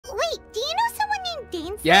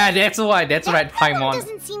Dainsleif? Yeah, that's why. That's right, Paimon.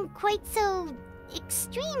 Doesn't seem quite so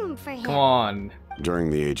extreme for him. Come on. During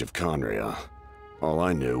the age of Khaenri'ah, all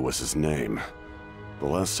I knew was his name. The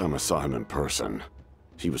last time I saw him in person,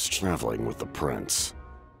 he was traveling with the prince.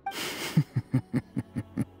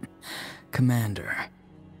 Commander.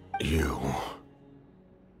 You...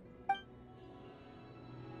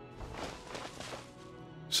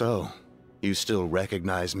 So, you still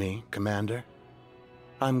recognize me, Commander?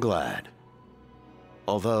 I'm glad.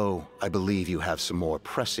 Although, I believe you have some more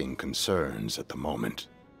pressing concerns at the moment.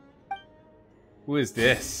 Who is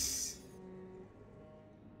this?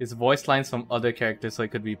 His voice lines from other characters so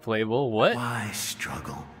it could be playable. What? Why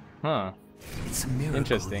struggle? Huh. It's a miracle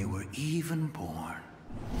Interesting. you were even born.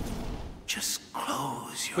 Just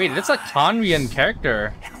close your Wait, that's a Khaenri'ah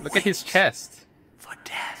character. and Look at his wait chest. for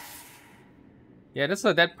death. Yeah,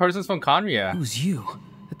 that person's from Khaenri'ah. Who's you?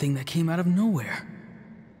 The thing that came out of nowhere.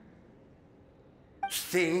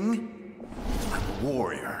 Thing? I'm a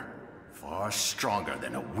warrior. Far stronger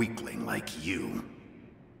than a weakling like you.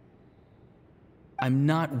 I'm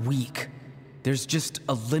not weak. There's just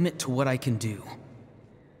a limit to what I can do.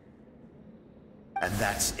 And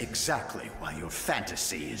that's exactly why your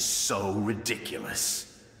fantasy is so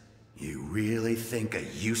ridiculous. You really think a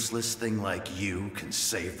useless thing like you can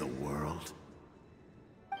save the world?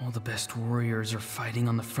 All the best warriors are fighting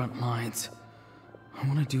on the front lines. I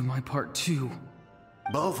want to do my part too.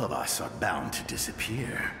 Both of us are bound to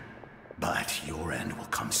disappear. But your end will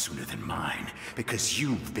come sooner than mine, because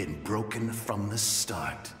you've been broken from the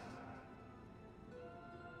start.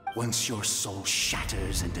 Once your soul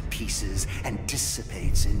shatters into pieces and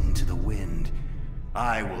dissipates into the wind,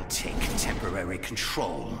 I will take temporary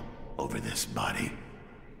control over this body.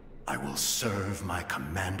 I will serve my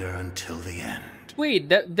commander until the end. Wait,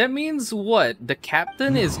 that means what? The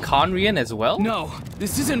captain is Khaenri'ah as well? No,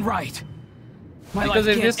 this isn't right. My Because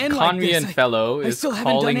life if can't this end like this. Khaenri'ah fellow I is still haven't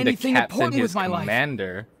done calling the anything captain important his with my life.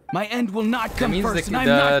 commander, My end will not that come means first, and I'm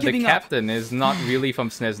the not giving up. captain is not really from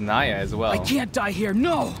Snezhnaya as well. I can't die here.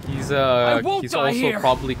 No. He's won't he's die also here.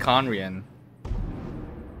 probably Khaenri'ah.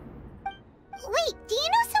 Wait, do you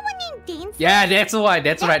know someone named Dainsleif? Yeah, that's why.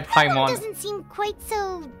 That's right, That Paimon. doesn't seem quite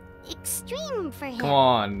so extreme for him. Come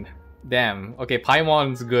on. Damn. Okay,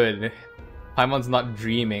 Paimon's good. Paimon's not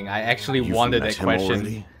dreaming. I actually You've wanted met that him question.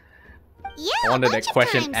 already? Yeah, I wanted a bunch that of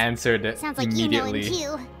question times. answered Sounds like you know immediately.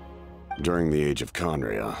 him too. During the age of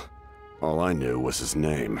Khaenri'ah, all I knew was his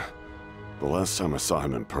name. The last time I saw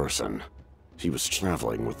him in person, he was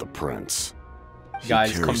traveling with the prince. He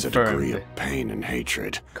Guys, carries a degree confirmed. of pain and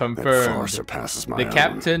hatred that far Confirmed. surpasses my The own.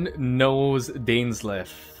 captain knows Dainsleif.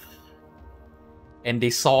 And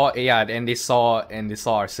they saw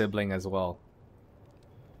our sibling as well.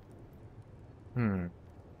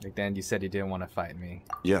 Like then you said you didn't want to fight me.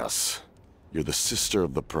 Yes, you're the sister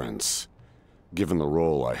of the prince. Given the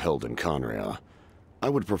role I held in Khaenri'ah, I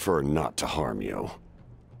would prefer not to harm you.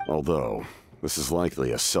 Although, this is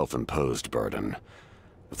likely a self-imposed burden.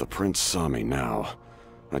 If the prince saw me now,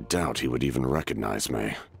 I doubt he would even recognize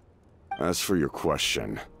me. As for your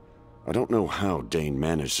question, I don't know how Dane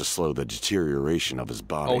managed to slow the deterioration of his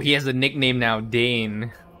body. Oh, he has a nickname now,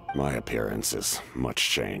 Dane. My appearance is much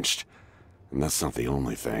changed. And that's not the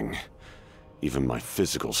only thing. Even my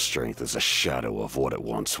physical strength is a shadow of what it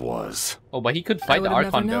once was. Oh, but he could I fight the would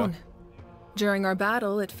have never archon though. known. During our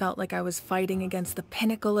battle, it felt like I was fighting against the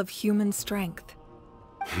pinnacle of human strength.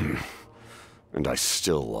 And I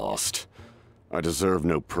still lost. I deserve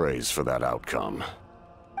no praise for that outcome.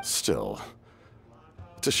 Still,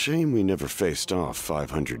 it's a shame we never faced off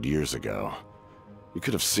 500 years ago. You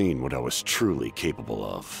could have seen what I was truly capable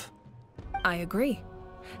of. I agree.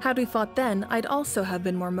 Had we fought then, I'd also have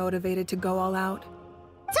been more motivated to go all out.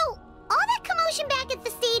 So, all that commotion back at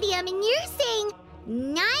the stadium, and you're saying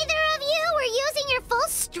neither of you were using your full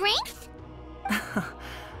strength?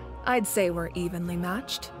 I'd say we're evenly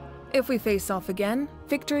matched. If we face off again,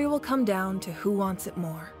 victory will come down to who wants it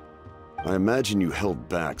more. I imagine you held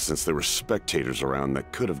back since there were spectators around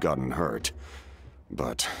that could have gotten hurt.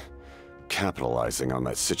 But capitalizing on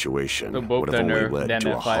that situation So both would have the only nerf, led then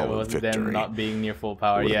to a that fight hollow was victory. them not being near full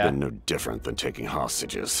power, It would yeah. have been no different than taking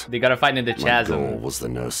hostages. They gotta fight in the My chasm. goal was the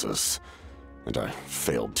Gnosis, and I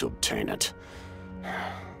failed to obtain it.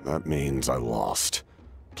 That means I lost,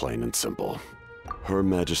 plain and simple. Her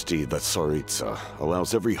Majesty the Tsaritsa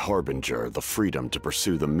allows every harbinger the freedom to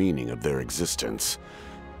pursue the meaning of their existence.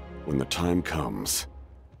 When the time comes,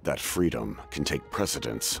 that freedom can take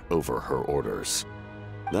precedence over her orders.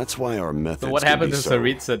 That's why our methods So what can happened be to so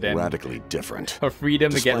Tsaritsa then? radically different. Her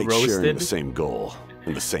freedom to get Despite sharing roasted? the same goal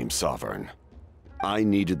and the same sovereign. I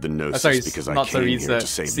needed the Gnosis Sorry, because I not came here Tsaritsa, to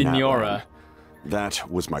save Signora. Natlan. That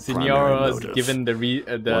was my primary Signora was motive. given the freedom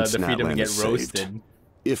to Natlan get is roasted. saved,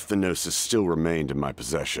 if the Gnosis still remained in my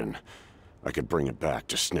possession, I could bring it back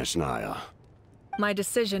to Snezhnaya. My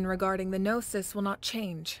decision regarding the Gnosis will not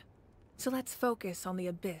change. So let's focus on the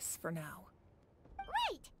Abyss for now.